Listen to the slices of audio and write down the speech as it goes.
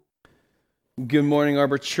Good morning,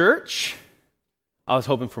 Arbor Church. I was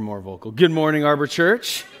hoping for more vocal. Good morning, Arbor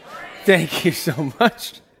Church. Thank you so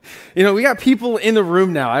much. You know, we got people in the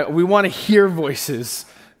room now. We want to hear voices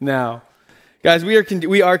now. Guys, we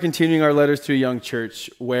are continuing our letters to a young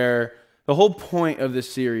church, where the whole point of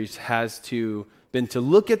this series has been to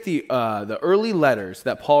look at the early letters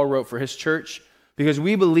that Paul wrote for his church, because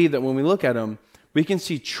we believe that when we look at them, we can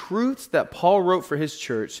see truths that Paul wrote for his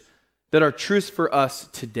church that are truths for us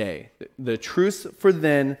today. The truths for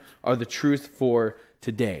then are the truth for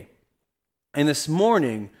today. And this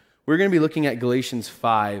morning, we're going to be looking at Galatians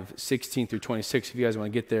 5:16 through 26, if you guys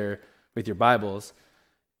want to get there with your Bibles.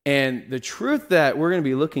 And the truth that we're going to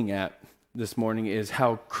be looking at this morning is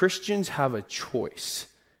how Christians have a choice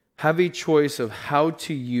of how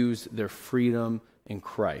to use their freedom in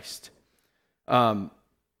Christ. And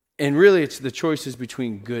really, it's the choices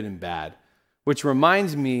between good and bad, which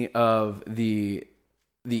reminds me of the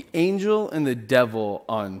angel and the devil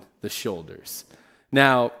on the shoulders.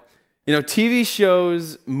 Now, you know, TV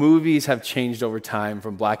shows, movies have changed over time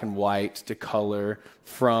from black and white to color,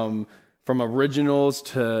 from originals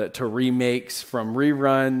to remakes, from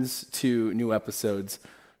reruns to new episodes.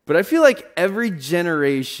 But I feel like every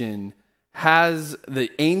generation has the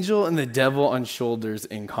angel and the devil on shoulders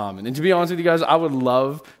in common. And to be honest with you guys, I would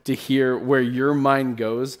love to hear where your mind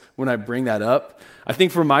goes when I bring that up. I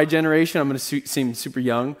think for my generation, I'm going to seem super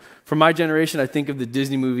young. For my generation, I think of the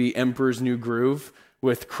Disney movie Emperor's New Groove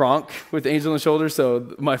with Kronk with angel on the shoulder.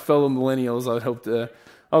 So my fellow millennials,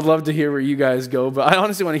 I'd love to hear where you guys go. But I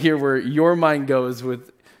honestly want to hear where your mind goes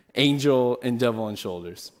with angel and devil on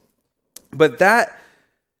shoulders. But that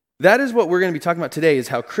is what we're going to be talking about today, is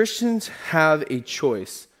how Christians have a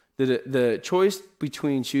choice. The choice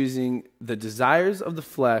between choosing the desires of the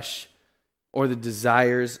flesh or the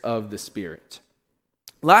desires of the Spirit.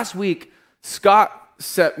 Last week, Scott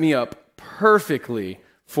set me up perfectly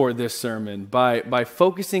for this sermon by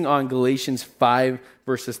focusing on Galatians 5,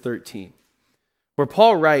 verses 13, where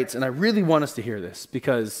Paul writes, and I really want us to hear this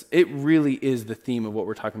because it really is the theme of what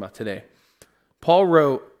we're talking about today. Paul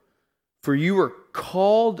wrote, "For you were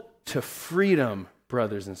called to freedom,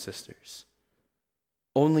 brothers and sisters.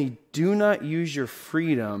 Only do not use your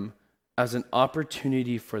freedom as an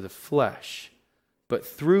opportunity for the flesh, but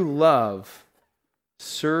through love,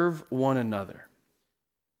 serve one another."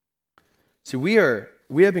 So we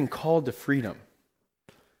have been called to freedom.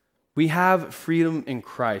 We have freedom in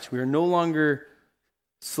Christ. We are no longer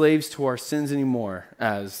slaves to our sins anymore,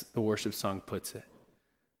 as the worship song puts it.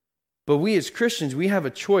 But we as Christians, we have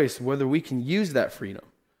a choice whether we can use that freedom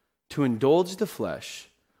to indulge the flesh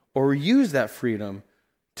or use that freedom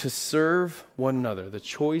to serve one another. The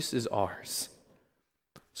choice is ours.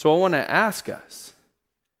 So I want to ask us,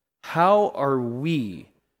 how are we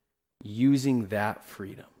using that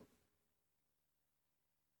freedom?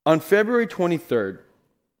 On February 23rd,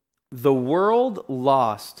 the world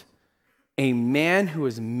lost a man who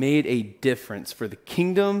has made a difference for the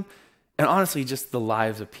kingdom and honestly just the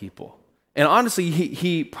lives of people. And honestly,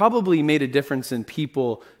 he probably made a difference in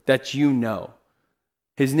people that you know.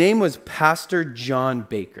 His name was Pastor John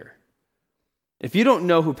Baker. If you don't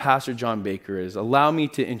know who Pastor John Baker is, allow me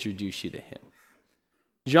to introduce you to him.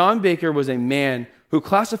 John Baker was a man who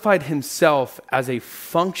classified himself as a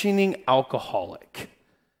functioning alcoholic.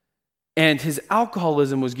 And his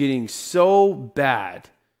alcoholism was getting so bad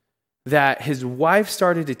that his wife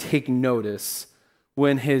started to take notice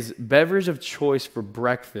when his beverage of choice for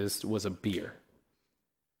breakfast was a beer.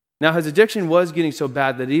 Now, his addiction was getting so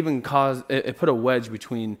bad that it put a wedge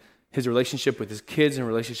between his relationship with his kids and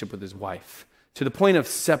relationship with his wife, to the point of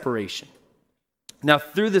separation. Now,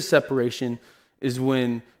 through this separation is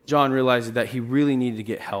when John realized that he really needed to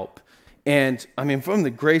get help. And I mean, from the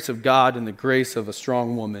grace of God and the grace of a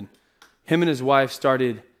strong woman, him and his wife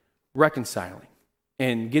started reconciling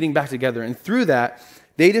and getting back together. And through that,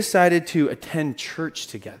 they decided to attend church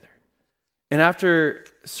together. And after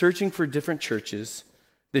searching for different churches,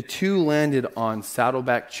 the two landed on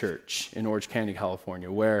Saddleback Church in Orange County,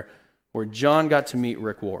 California, where John got to meet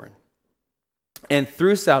Rick Warren. And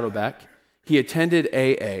through Saddleback, he attended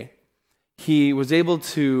AA. He was able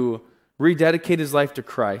to rededicate his life to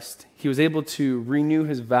Christ. He was able to renew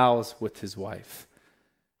his vows with his wife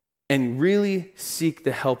and really seek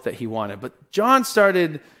the help that he wanted. But John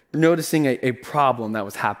started noticing a problem that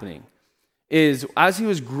was happening. Is as he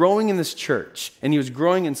was growing in this church and he was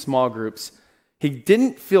growing in small groups, he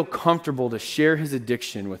didn't feel comfortable to share his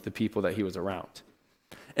addiction with the people that he was around.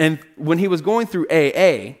 And when he was going through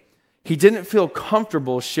AA, he didn't feel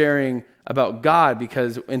comfortable sharing about God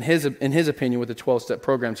because in his opinion with the 12-step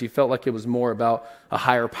programs, he felt like it was more about a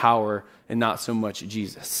higher power and not so much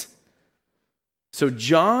Jesus. So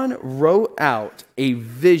John wrote out a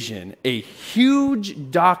vision, a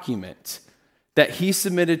huge document that he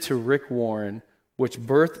submitted to Rick Warren, which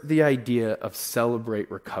birthed the idea of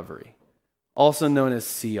Celebrate Recovery, also known as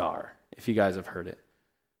CR, if you guys have heard it.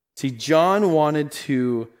 See, John wanted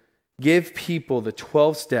to give people the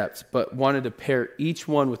 12 steps, but wanted to pair each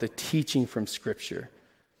one with a teaching from Scripture.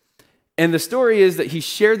 And the story is that he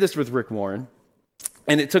shared this with Rick Warren,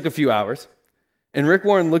 and it took a few hours. And Rick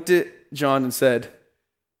Warren looked at John and said,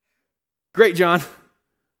 "Great, John,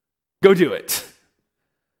 go do it."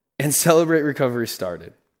 And Celebrate Recovery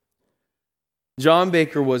started. John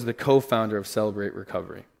Baker was the co-founder of Celebrate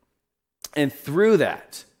Recovery. And through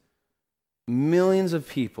that, millions of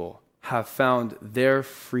people have found their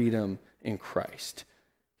freedom in Christ.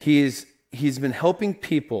 He's been helping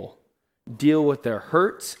people deal with their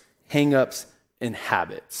hurts, hang-ups, and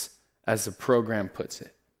habits, as the program puts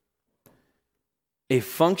it. A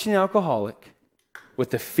functioning alcoholic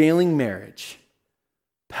with a failing marriage,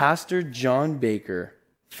 Pastor John Baker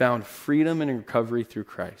found freedom and recovery through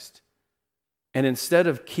Christ. And instead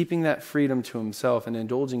of keeping that freedom to himself and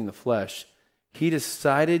indulging the flesh, he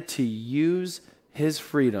decided to use his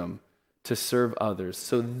freedom to serve others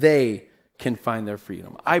so they can find their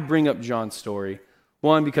freedom. I bring up John's story,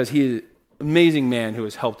 one, because he is an amazing man who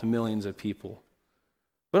has helped millions of people.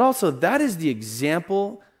 But also, that is the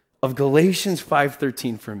example of Galatians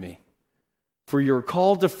 5:13 for me. For you're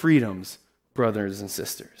called to freedoms, brothers and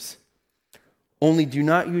sisters. Only do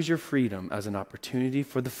not use your freedom as an opportunity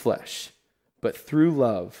for the flesh, but through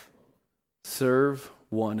love, serve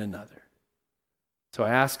one another. So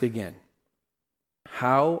I ask again,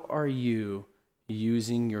 how are you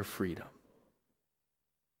using your freedom?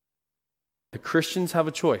 The Christians have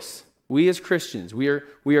a choice. We as Christians, we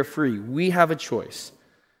are free. We have a choice.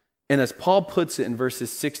 And as Paul puts it in verses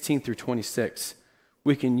 16 through 26,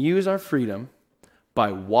 we can use our freedom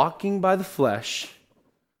by walking by the flesh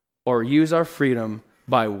or use our freedom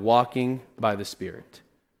by walking by the Spirit.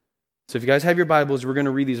 So if you guys have your Bibles, we're going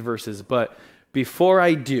to read these verses. But before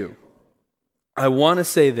I do, I want to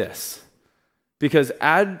say this. Because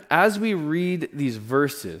as we read these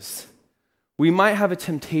verses, we might have a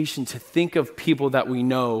temptation to think of people that we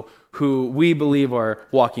know who we believe are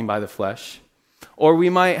walking by the flesh. Or we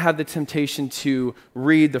might have the temptation to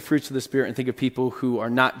read the fruits of the Spirit and think of people who are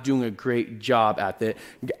not doing a great job at it.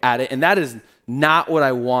 And that is not what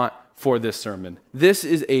I want for this sermon. This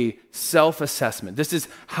is a self-assessment. This is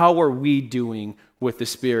how are we doing with the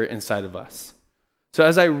Spirit inside of us. So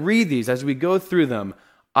as I read these, as we go through them,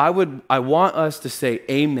 I want us to say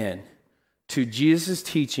amen to Jesus'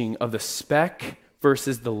 teaching of the speck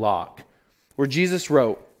versus the log, where Jesus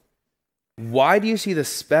wrote, "Why do you see the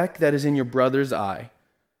speck that is in your brother's eye,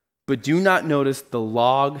 but do not notice the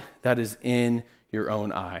log that is in your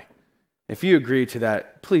own eye?" If you agree to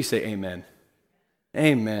that, please say amen.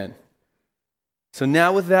 Amen. So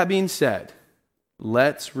now with that being said,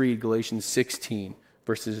 let's read Galatians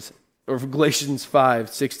 5,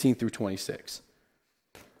 16 through 26.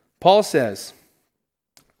 Paul says,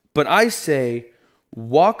 "But I say,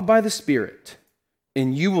 walk by the Spirit,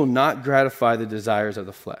 and you will not gratify the desires of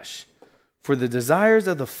the flesh. For the desires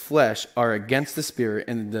of the flesh are against the Spirit,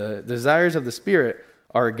 and the desires of the Spirit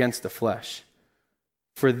are against the flesh.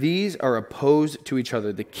 For these are opposed to each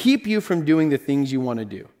other to keep you from doing the things you want to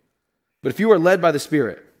do. But if you are led by the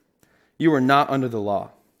Spirit, you are not under the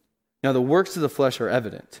law. Now the works of the flesh are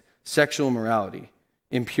evident: sexual immorality,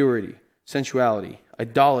 impurity, sensuality,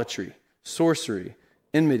 idolatry, sorcery,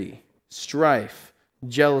 enmity, strife,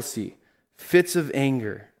 jealousy, fits of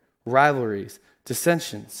anger, rivalries,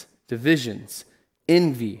 dissensions, divisions,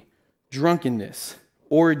 envy, drunkenness,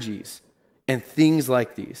 orgies, and things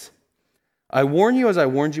like these. I warn you, as I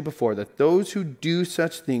warned you before, that those who do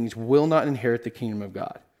such things will not inherit the kingdom of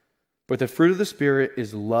God. But the fruit of the Spirit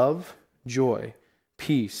is love, joy,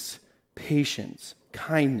 peace, patience,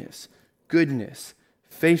 kindness, goodness,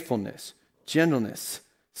 faithfulness, gentleness,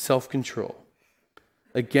 self-control.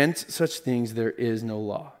 Against such things there is no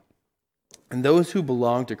law. And those who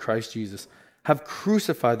belong to Christ Jesus have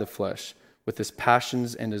crucified the flesh with its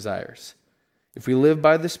passions and desires. If we live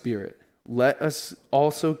by the Spirit, let us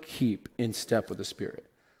also keep in step with the Spirit.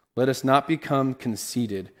 Let us not become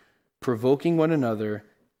conceited, provoking one another,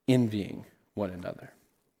 envying one another."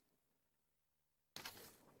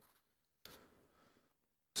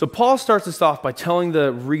 So Paul starts us off by telling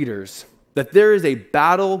the readers that there is a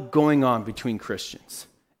battle going on between Christians,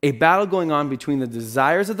 a battle going on between the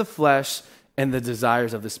desires of the flesh and the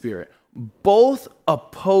desires of the Spirit. Both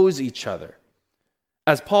oppose each other,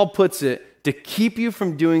 as Paul puts it, to keep you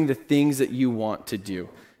from doing the things that you want to do,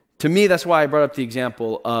 To me, that's why I brought up the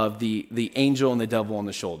example of the angel and the devil on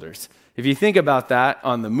the shoulders. If you think about that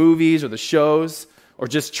on the movies or the shows or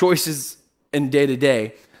just choices in day to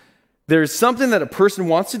day, there's something that a person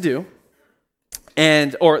wants to do,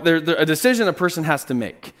 or a decision a person has to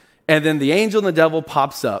make. And then the angel and the devil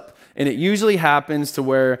pops up. And it usually happens to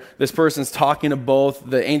where this person's talking to both.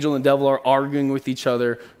 The angel and the devil are arguing with each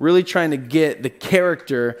other, really trying to get the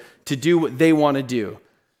character to do what they want to do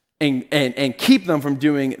and keep them from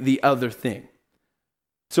doing the other thing.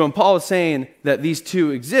 So when Paul is saying that these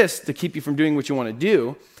two exist to keep you from doing what you want to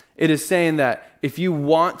do, it is saying that if you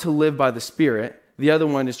want to live by the Spirit, the other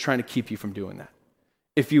one is trying to keep you from doing that.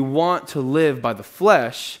 If you want to live by the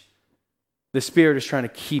flesh, the Spirit is trying to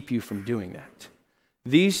keep you from doing that.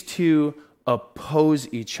 These two oppose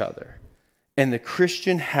each other, and the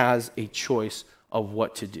Christian has a choice of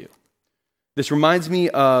what to do. This reminds me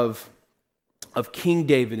of King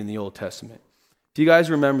David in the Old Testament. Do you guys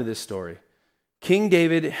remember this story? King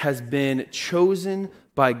David has been chosen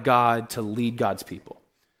by God to lead God's people.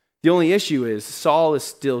 The only issue is Saul is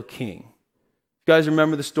still king. You guys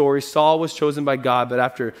remember the story? Saul was chosen by God, but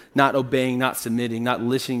after not obeying, not submitting, not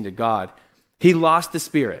listening to God, he lost the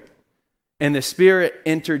Spirit. And the Spirit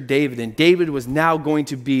entered David, and David was now going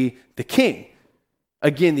to be the king.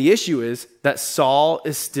 Again, the issue is that Saul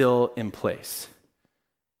is still in place.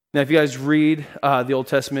 Now, if you guys read the Old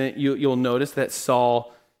Testament, you'll notice that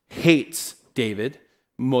Saul hates David,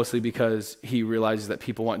 mostly because he realizes that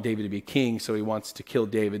people want David to be king, so he wants to kill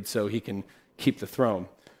David so he can keep the throne.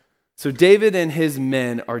 So David and his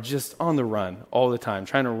men are just on the run all the time,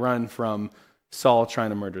 trying to run from Saul trying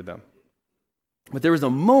to murder them. But there was a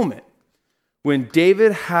moment when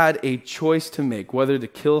David had a choice to make, whether to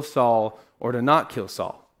kill Saul or to not kill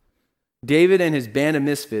Saul. David and his band of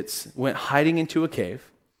misfits went hiding into a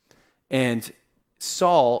cave, and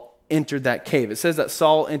Saul entered that cave. It says that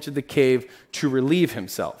Saul entered the cave to relieve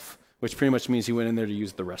himself, which pretty much means he went in there to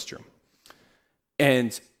use the restroom.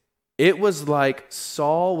 And it was like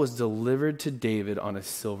Saul was delivered to David on a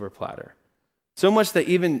silver platter. So much that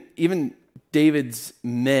even David's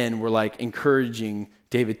men were like encouraging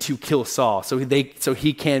David to kill Saul so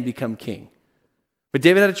he can become king. But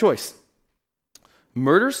David had a choice.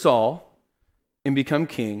 Murder Saul and become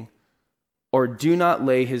king, or do not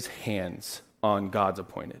lay his hands on God's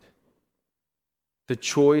appointed. The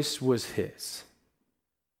choice was his.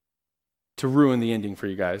 To ruin the ending for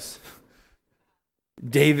you guys,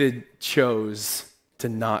 David chose to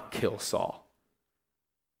not kill Saul.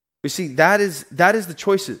 You see, that is the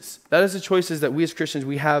choices. That is the choices that we as Christians,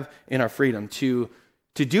 we have in our freedom to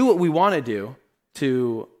do what we want to do,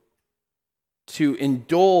 to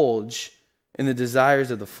indulge in the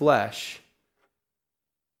desires of the flesh,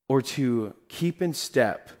 or to keep in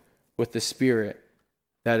step with the Spirit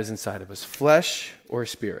that is inside of us, flesh or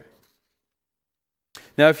spirit.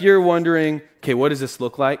 Now, if you're wondering, okay, what does this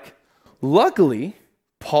look like? Luckily,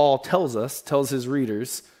 Paul tells his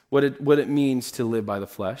readers what it means to live by the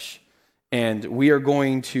flesh. And we are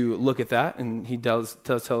going to look at that, and he tells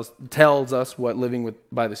us what living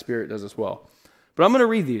by the Spirit does as well. But I'm going to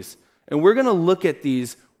read these, and we're going to look at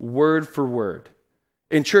these word for word.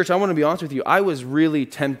 In church, I want to be honest with you, I was really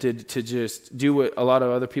tempted to just do what a lot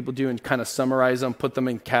of other people do and kind of summarize them, put them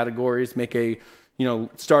in categories, make a,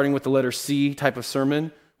 starting with the letter C type of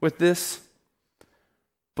sermon with this.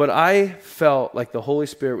 But I felt like the Holy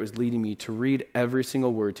Spirit was leading me to read every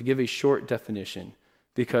single word, to give a short definition,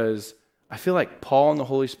 because I feel like Paul and the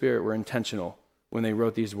Holy Spirit were intentional when they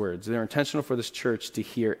wrote these words. They're intentional for this church to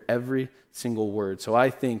hear every single word. So I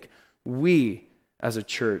think we, as a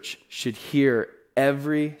church, should hear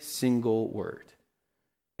every single word.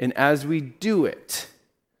 And as we do it,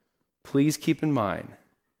 please keep in mind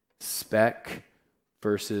spec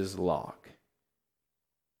versus log.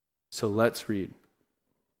 So let's read.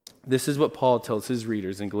 This is what Paul tells his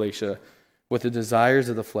readers in Galatia, what the desires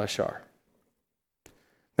of the flesh are.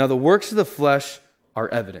 Now, the works of the flesh are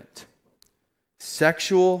evident: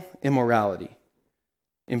 sexual immorality,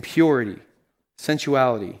 impurity,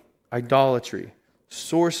 sensuality, idolatry,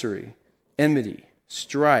 sorcery, enmity,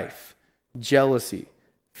 strife, jealousy,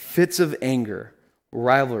 fits of anger,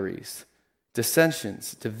 rivalries,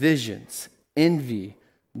 dissensions, divisions, envy,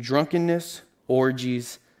 drunkenness,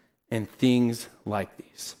 orgies, and things like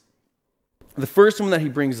these. The first one that he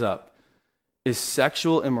brings up is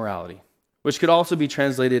sexual immorality, which could also be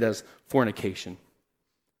translated as fornication.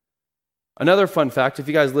 Another fun fact, if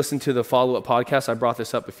you guys listened to the follow-up podcast, I brought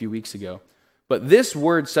this up a few weeks ago. But this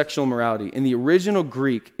word, sexual immorality, in the original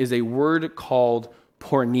Greek is a word called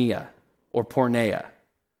porneia or porneia.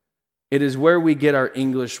 It is where we get our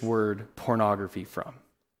English word pornography from,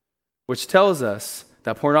 which tells us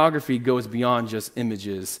that pornography goes beyond just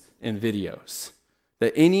images and videos.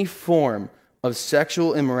 That any form of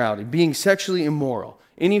sexual immorality, being sexually immoral,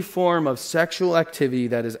 any form of sexual activity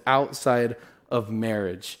that is outside of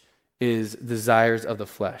marriage is desires of the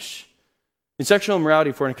flesh. And sexual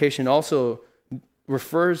immorality, fornication, also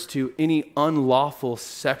refers to any unlawful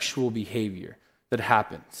sexual behavior that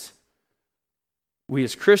happens. We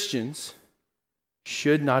as Christians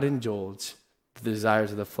should not indulge the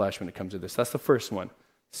desires of the flesh when it comes to this. That's the first one,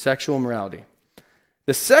 sexual immorality.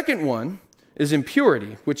 The second one is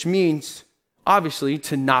impurity, which means, obviously,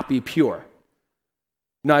 to not be pure.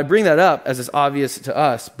 Now, I bring that up as it's obvious to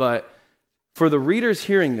us, but for the readers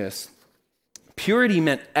hearing this, purity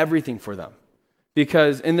meant everything for them.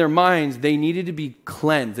 Because in their minds, they needed to be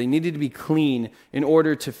cleansed. They needed to be clean in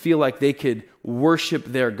order to feel like they could worship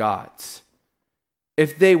their gods.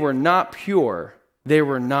 If they were not pure, they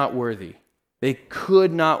were not worthy. They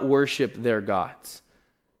could not worship their gods.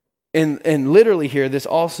 And literally here, this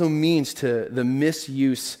also means to the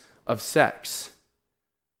misuse of sex.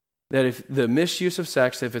 That if the misuse of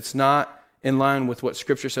sex, if it's not in line with what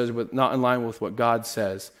Scripture says, but not in line with what God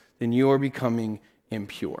says, then you are becoming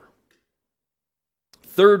impure.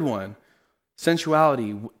 Third one,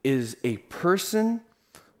 sensuality is a person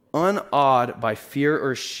unawed by fear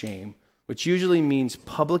or shame, which usually means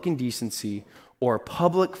public indecency or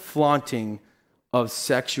public flaunting of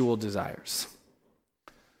sexual desires.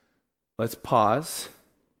 Let's pause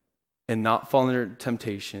and not fall under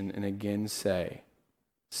temptation and again say,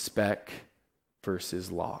 spec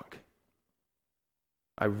versus log.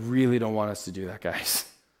 I really don't want us to do that, guys.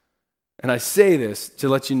 And I say this to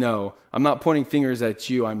let you know, I'm not pointing fingers at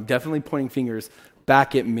you. I'm definitely pointing fingers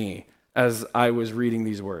back at me as I was reading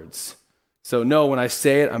these words. So no, when I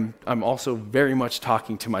say it, I'm also very much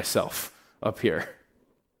talking to myself up here.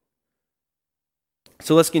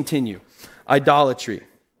 So let's continue. Idolatry.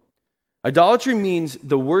 Idolatry means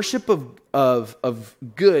the worship of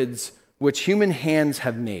goods which human hands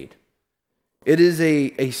have made. It is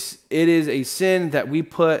a sin that we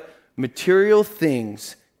put material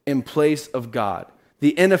things in place of God.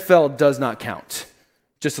 The NFL does not count,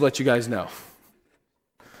 just to let you guys know.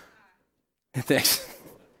 Thanks.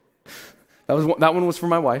 That one was for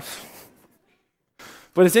my wife.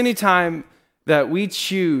 But it's any time that we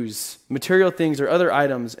choose material things or other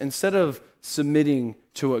items instead of submitting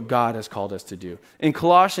to what God has called us to do. In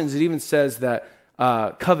Colossians, it even says that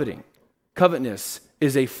covetousness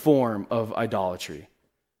is a form of idolatry.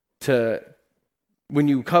 When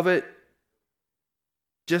you covet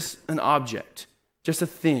just an object, just a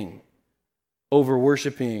thing, over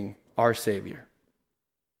worshiping our Savior.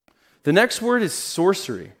 The next word is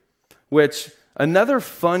sorcery, which another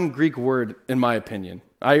fun Greek word, in my opinion.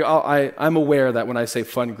 I'm aware that when I say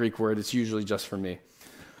fun Greek word, it's usually just for me.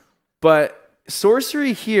 But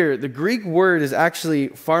sorcery here, the Greek word is actually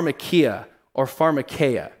pharmakia or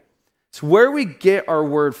pharmakeia. It's where we get our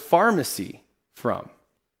word pharmacy from.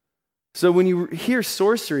 So when you hear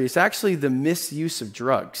sorcery, it's actually the misuse of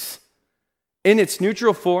drugs. In its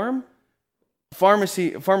neutral form,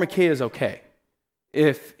 pharmakeia is okay.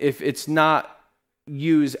 If it's not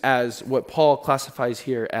used as what Paul classifies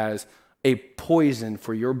here as a poison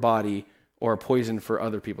for your body or a poison for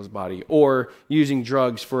other people's body, or using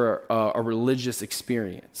drugs for a religious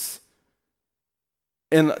experience.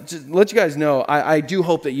 And just let you guys know, I do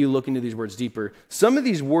hope that you look into these words deeper. Some of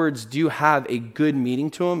these words do have a good meaning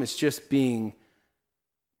to them. It's just being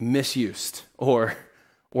misused or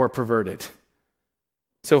perverted.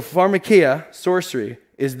 So pharmakeia, sorcery,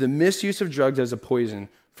 is the misuse of drugs as a poison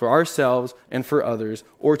for ourselves and for others,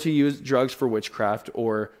 or to use drugs for witchcraft,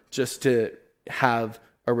 or just to have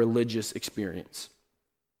a religious experience.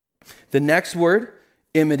 The next word,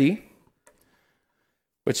 enmity,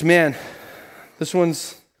 which, man, this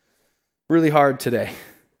one's really hard today.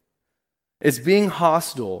 It's being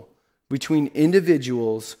hostile between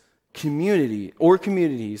individuals,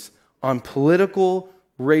 communities on political,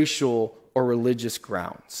 racial, or religious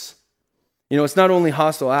grounds. You know, it's not only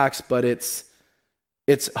hostile acts, but it's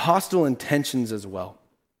hostile intentions as well.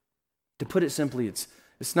 To put it simply,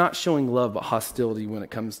 it's not showing love, but hostility when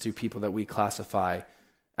it comes to people that we classify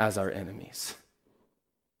as our enemies.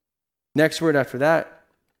 Next word after that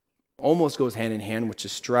almost goes hand in hand, which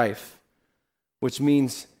is strife, which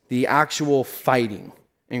means the actual fighting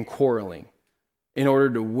and quarreling in order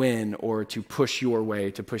to win or to push your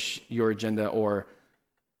way, to push your agenda, or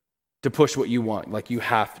to push what you want, like you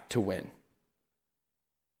have to win.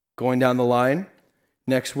 Going down the line,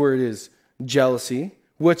 next word is jealousy,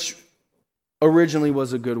 which originally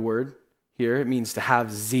was a good word here. It means to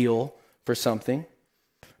have zeal for something.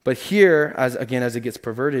 But here, as it gets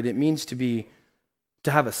perverted, it means to be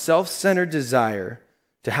to have a self-centered desire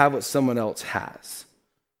to have what someone else has,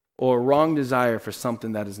 or a wrong desire for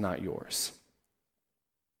something that is not yours.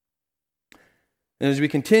 And as we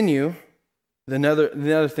continue, the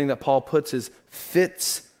other thing that Paul puts is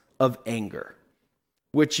fits of anger,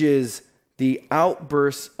 which is the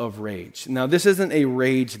outbursts of rage. Now, this isn't a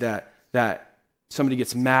rage that somebody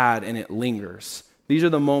gets mad and it lingers. These are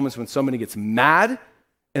the moments when somebody gets mad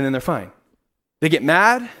and then they're fine. They get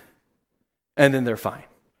mad and then they're fine.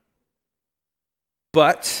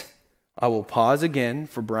 But I will pause again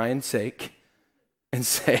for Brian's sake and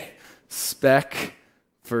say speck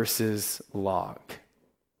versus log.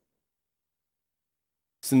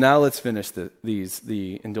 So now let's finish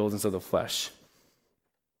the indulgence of the flesh.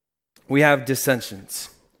 We have dissensions,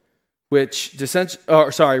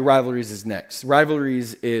 rivalries is next.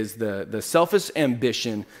 Rivalries is the selfish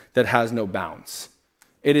ambition that has no bounds.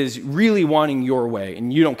 It is really wanting your way,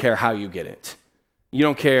 and you don't care how you get it. You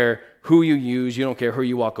don't care who you use. You don't care who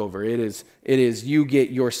you walk over. It is you get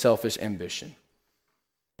your selfish ambition.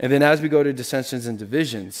 And then as we go to dissensions and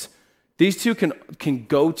divisions, these two can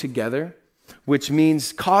go together, which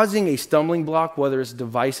means causing a stumbling block, whether it's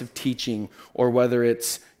divisive teaching or whether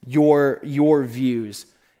it's your views,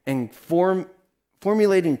 and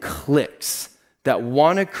formulating cliques that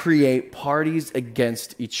want to create parties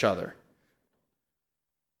against each other.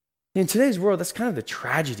 In today's world, that's kind of the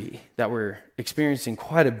tragedy that we're experiencing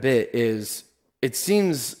quite a bit. Is it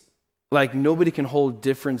seems like nobody can hold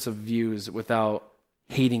difference of views without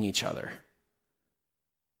hating each other.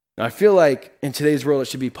 Now, I feel like in today's world, it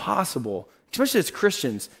should be possible, especially as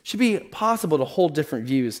Christians, it should be possible to hold different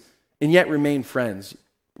views and yet remain friends,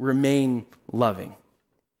 remain loving.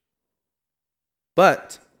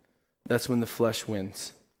 But that's when the flesh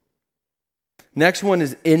wins. Next one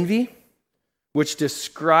is envy, which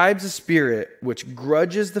describes a spirit which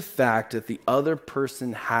grudges the fact that the other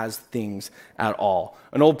person has things at all.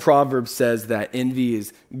 An old proverb says that envy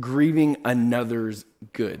is grieving another's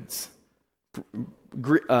goods.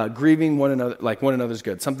 Grieving one another's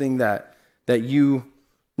goods. Something that you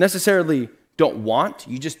necessarily don't want,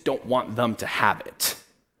 you just don't want them to have it.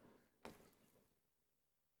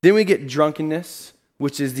 Then we get drunkenness,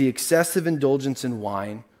 which is the excessive indulgence in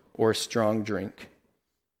wine or a strong drink.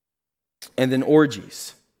 And then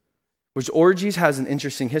orgies, which orgies has an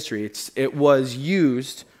interesting history. It was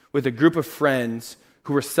used with a group of friends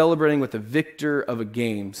who were celebrating with the victor of a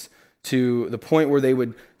games to the point where they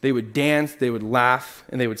would dance, they would laugh,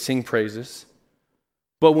 and they would sing praises.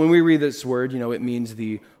 But when we read this word, it means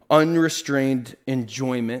the unrestrained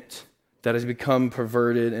enjoyment that has become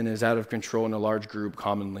perverted and is out of control in a large group,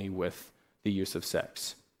 commonly with the use of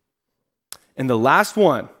sex. And the last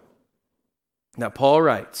one that Paul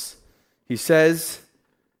writes, he says,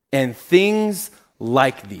 and things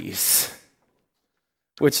like these,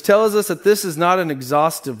 which tells us that this is not an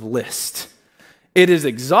exhaustive list. It is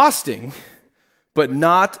exhausting, but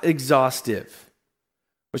not exhaustive,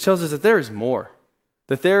 which tells us that there is more,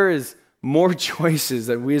 that there is more choices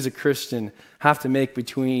that we as a Christian have to make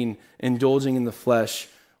between indulging in the flesh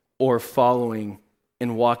or following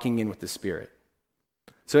and walking in with the Spirit.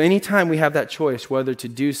 So anytime we have that choice, whether to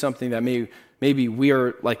do something that maybe we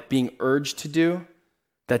are like being urged to do,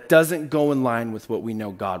 that doesn't go in line with what we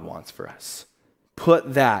know God wants for us,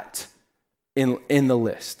 put that in the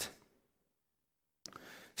list.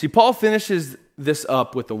 See, Paul finishes this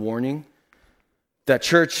up with a warning that,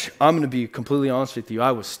 church, I'm going to be completely honest with you,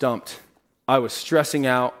 I was stumped. I was stressing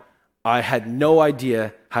out. I had no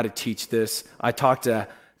idea how to teach this. I talked to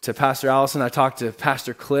Pastor Allison. I talked to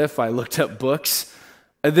Pastor Cliff. I looked up books.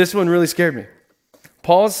 This one really scared me.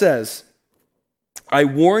 Paul says, I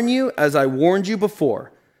warn you, as I warned you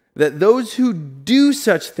before, that those who do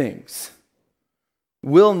such things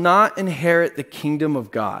will not inherit the kingdom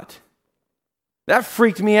of God. That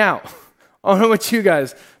freaked me out. I don't know about you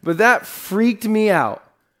guys, but that freaked me out.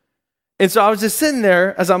 And so I was just sitting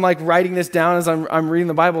there as I'm like writing this down, as I'm reading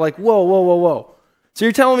the Bible, like, whoa. So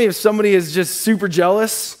you're telling me if somebody is just super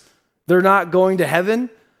jealous, they're not going to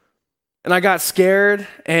heaven? And I got scared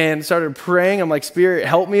and started praying. I'm like, Spirit,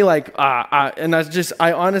 help me. And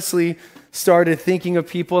I honestly started thinking of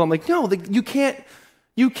people. I'm like, no, you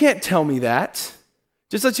can't tell me that.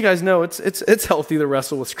 Just to let you guys know, it's healthy to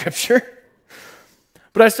wrestle with Scripture.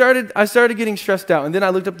 But I started getting stressed out. And then I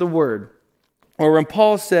looked up the word, or when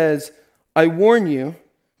Paul says, I warn you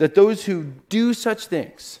that those who do such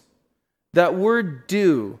things, that word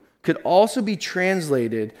do could also be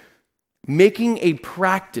translated making a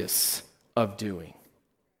practice of doing.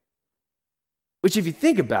 Which, if you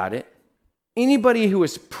think about it, anybody who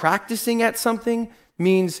is practicing at something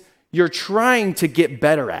means you're trying to get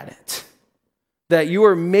better at it. that you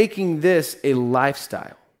are making this a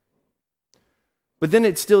lifestyle. But then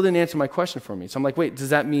it still didn't answer my question for me. So I'm like, wait,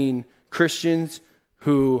 does that mean Christians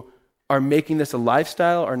who are making this a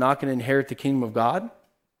lifestyle are not going to inherit the kingdom of God?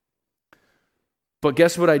 But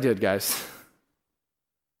guess what I did, guys?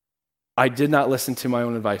 I did not listen to my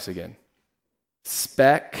own advice again.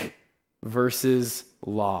 Spec versus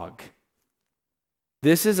log.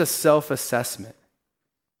 This is a self-assessment.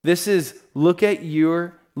 This is look at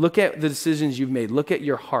the decisions you've made. Look at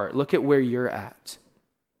your heart. Look at where you're at.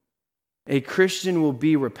 A Christian will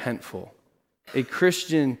be repentful. A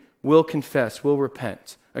Christian will confess, will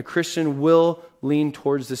repent. A Christian will lean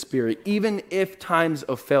towards the Spirit, even if times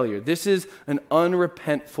of failure. This is an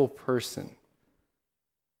unrepentful person.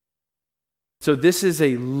 So this is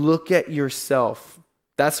a look at yourself.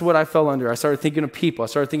 That's what I fell under. I started thinking of people. I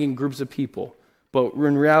started thinking groups of people. But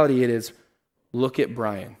in reality, it is look at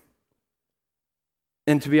Brian.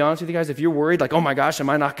 And to be honest with you guys, if you're worried, like, oh my gosh, am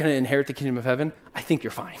I not going to inherit the kingdom of heaven? I think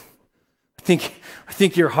you're fine. I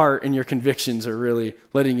think your heart and your convictions are really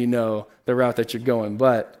letting you know the route that you're going.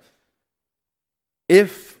 But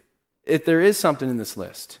if there is something in this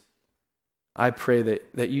list, I pray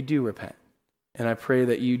that you do repent. And I pray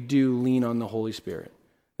that you do lean on the Holy Spirit,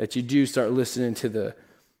 that you do start listening to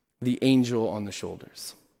the angel on the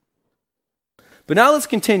shoulders. But now let's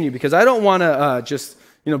continue, because I don't want to just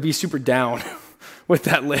be super down with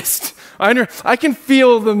that list. I can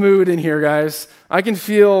feel the mood in here, guys. I can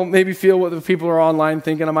maybe feel what the people are online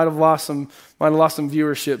thinking. I might have lost some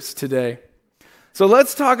viewerships today. So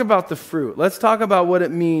let's talk about the fruit. Let's talk about what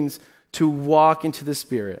it means to walk into the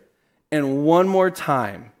Spirit. And one more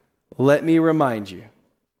time, let me remind you,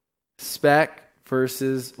 spec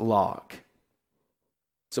versus log.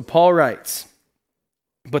 So Paul writes,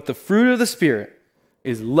 but the fruit of the Spirit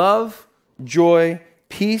is love, joy,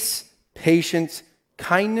 peace, patience,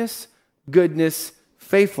 kindness, goodness,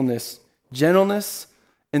 faithfulness, gentleness,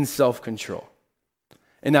 and self-control.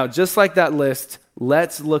 And now, just like that list,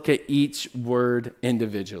 let's look at each word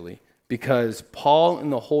individually, because Paul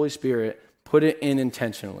and the Holy Spirit put it in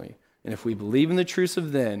intentionally. And if we believe in the truths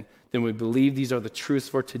of then we believe these are the truths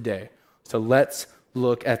for today. So let's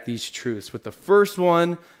look at these truths, with the first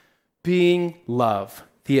one being love,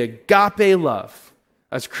 the agape love.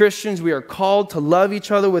 As Christians, we are called to love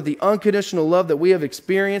each other with the unconditional love that we have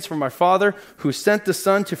experienced from our Father who sent the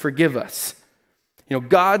Son to forgive us.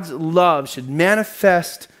 God's love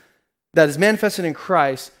that is manifested in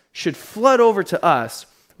Christ, should flood over to us,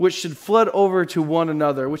 which should flood over to one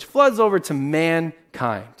another, which floods over to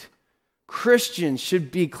mankind. Christians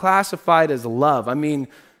should be classified as love. It's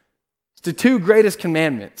the two greatest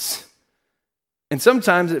commandments. And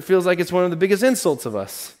sometimes it feels like it's one of the biggest insults of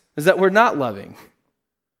us, is that we're not loving.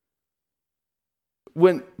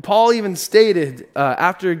 When Paul even stated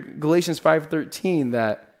after Galatians 5:13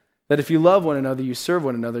 that if you love one another, you serve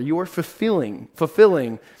one another, you are fulfilling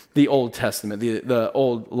the Old Testament, the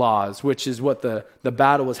old laws, which is what the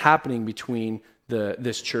battle was happening between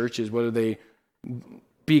this church, is whether they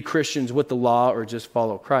be Christians with the law or just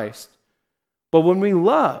follow Christ. But when we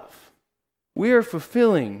love, we are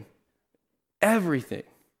fulfilling everything.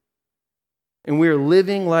 And we are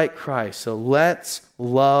living like Christ. So let's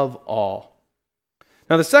love all.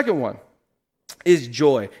 Now, the second one is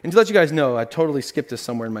joy. And to let you guys know, I totally skipped this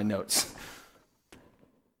somewhere in my notes.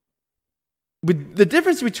 But the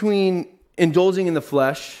difference between indulging in the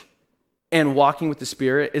flesh and walking with the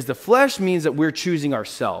Spirit is the flesh means that we're choosing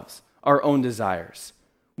ourselves, our own desires.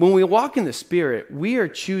 When we walk in the Spirit, we are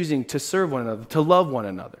choosing to serve one another, to love one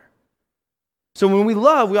another. So when we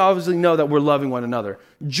love, we obviously know that we're loving one another.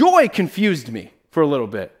 Joy confused me for a little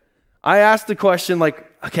bit. I asked the question,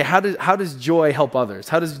 okay, how does joy help others?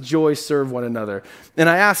 How does joy serve one another? And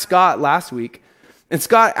I asked Scott last week, and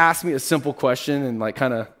Scott asked me a simple question and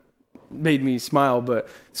kind of made me smile, but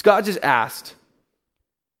Scott just asked,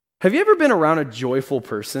 have you ever been around a joyful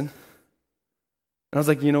person? And I was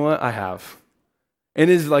like, you know what? I have. And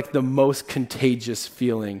it is the most contagious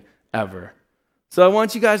feeling ever. So I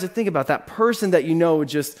want you guys to think about that person that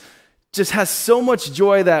just has so much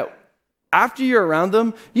joy that after you're around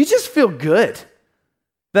them, you just feel good.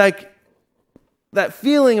 That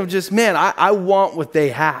feeling of just, man, I want what they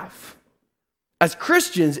have. As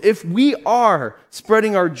Christians, if we are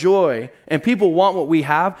spreading our joy and people want what we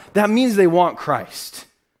have, that means they want Christ.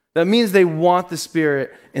 That means they want the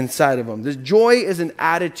Spirit inside of them. This joy is an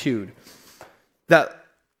attitude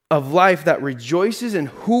of life that rejoices in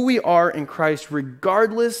who we are in Christ,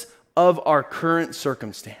 regardless of our current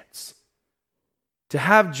circumstance. To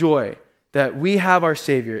have joy that we have our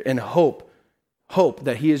Savior and hope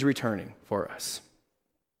that He is returning for us.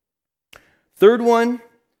 Third one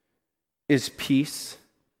is peace,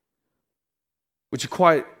 which is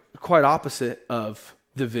quite opposite of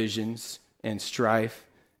divisions and strife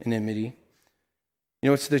and enmity.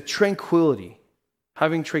 It's the tranquility,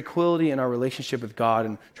 having tranquility in our relationship with God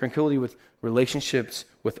and tranquility with relationships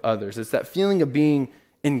with others. It's that feeling of being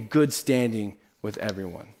in good standing with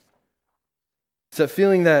everyone. It's that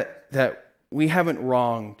feeling that we haven't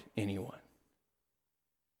wronged anyone.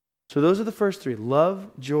 So those are the first three: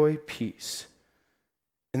 love, joy, peace.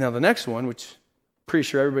 And now the next one, which I'm pretty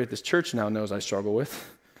sure everybody at this church now knows I struggle with,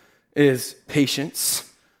 is patience.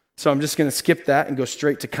 So I'm just going to skip that and go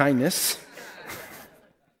straight to kindness.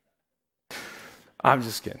 I'm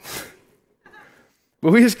just kidding.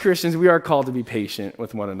 But we as Christians, we are called to be patient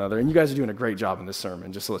with one another. And you guys are doing a great job in this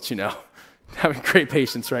sermon, just to let you know. Having great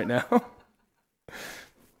patience right now.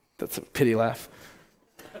 That's a pity laugh.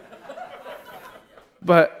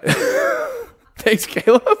 But thanks,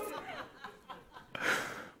 Caleb.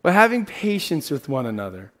 But having patience with one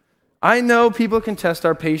another. I know people can test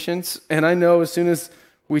our patience, and I know as soon as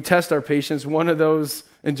we test our patience, one of those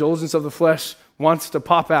indulgences of the flesh wants to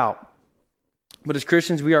pop out. But as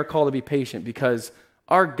Christians, we are called to be patient because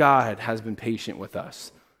our God has been patient with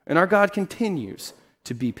us, and our God continues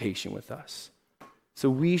to be patient with us. So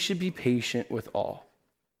we should be patient with all.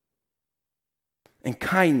 And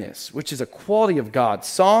kindness, which is a quality of God.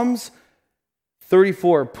 Psalms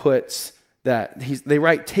 34 puts that, they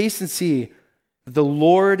write, taste and see the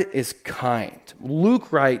Lord is kind.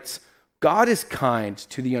 Luke writes, God is kind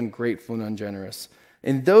to the ungrateful and ungenerous.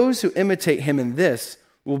 And those who imitate him in this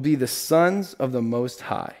will be the sons of the Most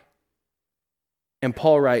High. And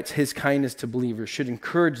Paul writes, his kindness to believers should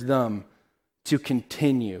encourage them to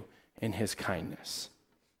continue in his kindness.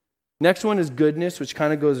 Next one is goodness, which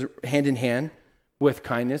kind of goes hand in hand with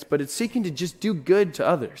kindness, but it's seeking to just do good to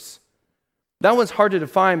others. That one's hard to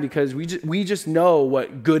define because we just know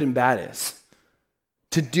what good and bad is.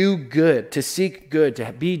 To do good, to seek good,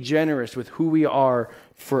 to be generous with who we are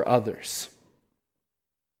for others.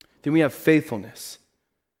 Then we have faithfulness,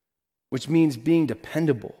 which means being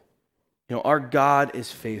dependable. Our God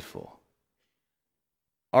is faithful.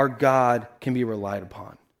 Our God can be relied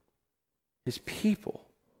upon. His people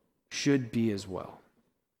should be as well.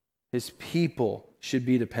 His people should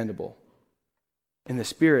be dependable. And the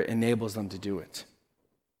Spirit enables them to do it.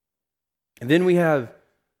 And then we have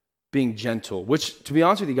being gentle, which, to be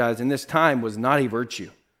honest with you guys, in this time was not a virtue.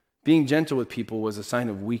 Being gentle with people was a sign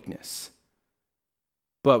of weakness.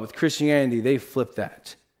 But with Christianity, they flipped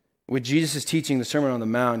that. With Jesus' teaching the Sermon on the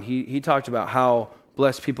Mount, he talked about how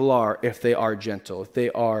blessed people are if they are gentle, if they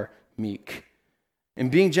are meek. And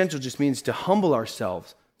being gentle just means to humble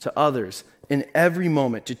ourselves to others in every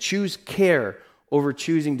moment, to choose care over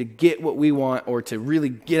choosing to get what we want or to really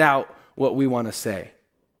get out what we want to say.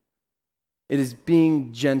 It is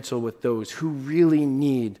being gentle with those who really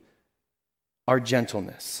need our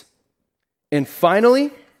gentleness. And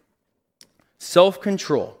finally,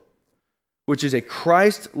 self-control, which is a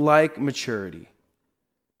Christ-like maturity.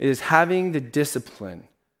 It is having the discipline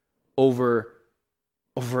over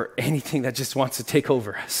anything that just wants to take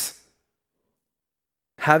over us.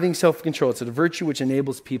 Having self-control, it's a virtue which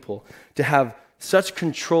enables people to have such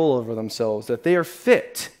control over themselves that they are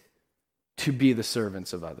fit to be the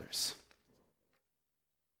servants of others.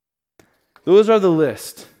 Those are the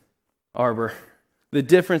list, Arbor. The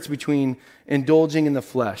difference between indulging in the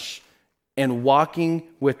flesh and walking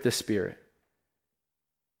with the Spirit.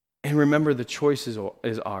 And remember, the choice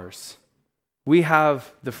is ours. We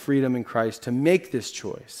have the freedom in Christ to make this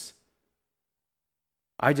choice.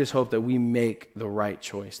 I just hope that we make the right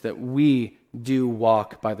choice, that we do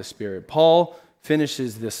walk by the Spirit. Paul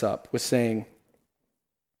finishes this up with saying,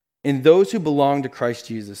 "And those who belong to Christ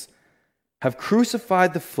Jesus have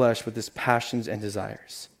crucified the flesh with its passions and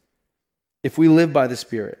desires. If we live by the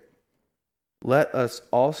Spirit, let us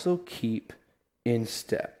also keep in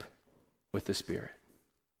step with the Spirit."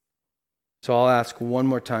 So I'll ask one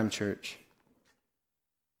more time, church.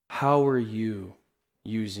 How are you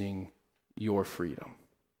using your freedom?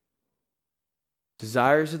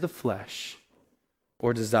 Desires of the flesh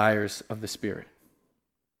or desires of the Spirit?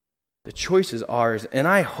 The choice is ours, and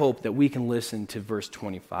I hope that we can listen to verse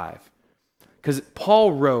 25. Because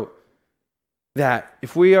Paul wrote that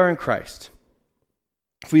if we are in Christ,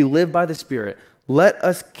 if we live by the Spirit, let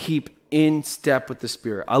us keep in step with the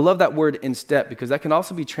Spirit. I love that word in step because that can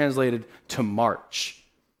also be translated to march,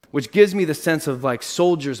 which gives me the sense of like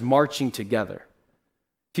soldiers marching together.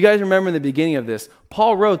 If you guys remember in the beginning of this,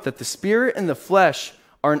 Paul wrote that the Spirit and the flesh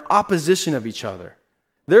are in opposition of each other.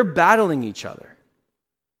 They're battling each other.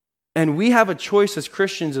 And we have a choice as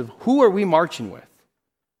Christians of who are we marching with?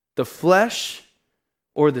 The flesh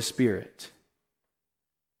or the Spirit?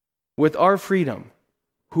 With our freedom,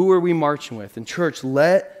 who are we marching with? And church,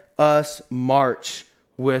 let us march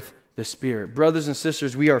with the Spirit. Brothers and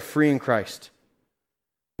sisters, we are free in Christ.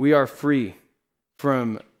 We are free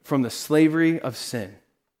from the slavery of sin.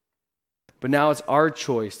 But now it's our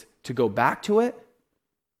choice to go back to it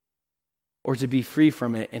or to be free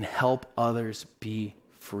from it and help others be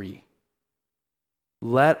free.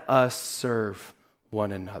 Let us serve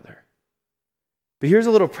one another. But here's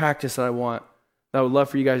a little practice that I would love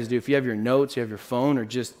for you guys to do. If you have your notes, you have your phone, or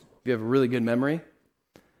just if you have a really good memory,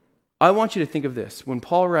 I want you to think of this. When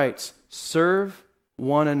Paul writes, serve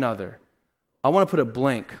one another, I want to put a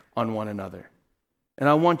blank on one another. And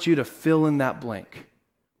I want you to fill in that blank.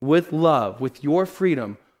 With love, with your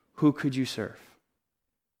freedom, who could you serve?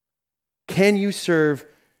 Can you serve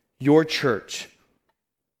your church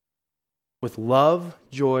with love,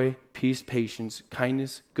 joy, peace, patience,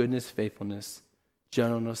 kindness, goodness, faithfulness,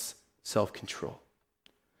 gentleness, self-control?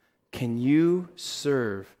 Can you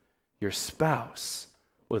serve your spouse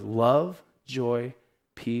with love, joy,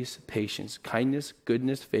 peace, patience, kindness,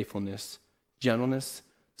 goodness, faithfulness, gentleness,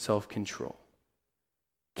 self-control?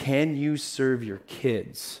 Can you serve your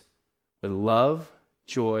kids with love,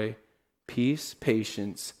 joy, peace,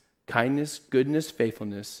 patience, kindness, goodness,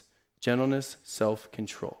 faithfulness, gentleness,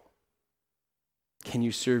 self-control? Can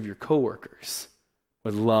you serve your coworkers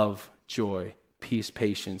with love, joy, peace,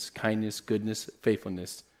 patience, kindness, goodness,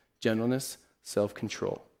 faithfulness, gentleness,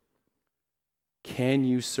 self-control? Can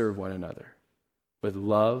you serve one another with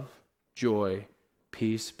love, joy,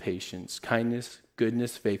 peace, patience, kindness,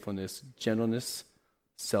 goodness, faithfulness, gentleness,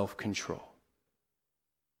 self-control?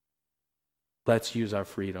 Let's use our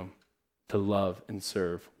freedom to love and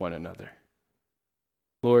serve one another.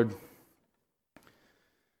 Lord,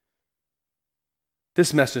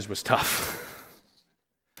 this message was tough.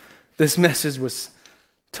 This message was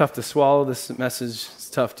tough to swallow. This message is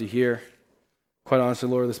tough to hear. Quite honestly,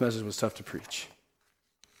 Lord, this message was tough to preach.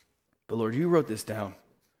 But Lord, you wrote this down.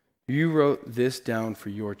 You wrote this down for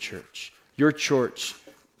your church. Your church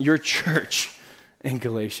in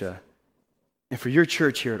Galatia. And for your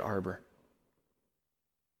church here at Arbor.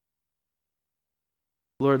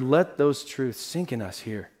 Lord, let those truths sink in us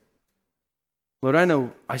here. Lord, I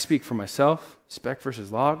know I speak for myself, Speck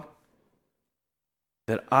versus Log,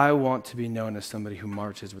 that I want to be known as somebody who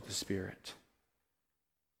marches with the Spirit.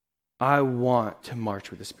 I want to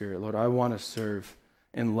march with the Spirit, Lord. I want to serve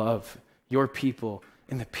and love your people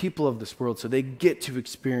and the people of this world so they get to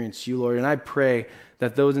experience you, Lord. And I pray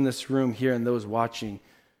that those in this room here and those watching,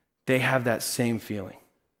 they have that same feeling.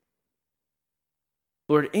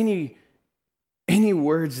 Lord, any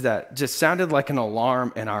words that just sounded like an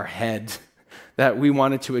alarm in our head that we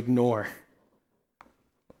wanted to ignore,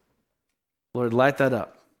 Lord, light that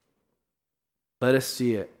up. Let us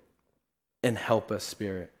see it and help us,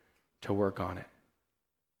 Spirit, to work on it.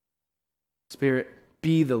 Spirit,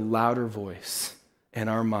 be the louder voice in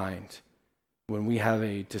our mind when we have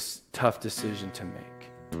a tough decision to make.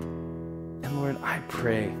 And Lord, I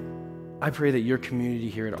pray that your community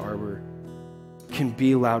here at Arbor can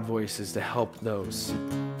be loud voices to help those.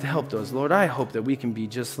 Lord, I hope that we can be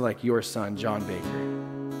just like your son, John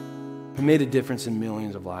Baker, who made a difference in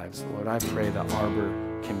millions of lives. Lord, I pray that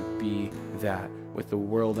Arbor can be that with the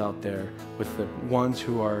world out there, with the ones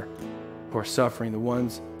who are suffering, the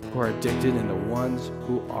ones who are addicted, and the ones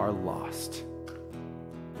who are lost.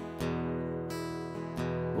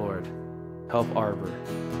 Lord, help Arbor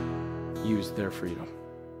use their freedom.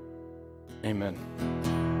 Amen.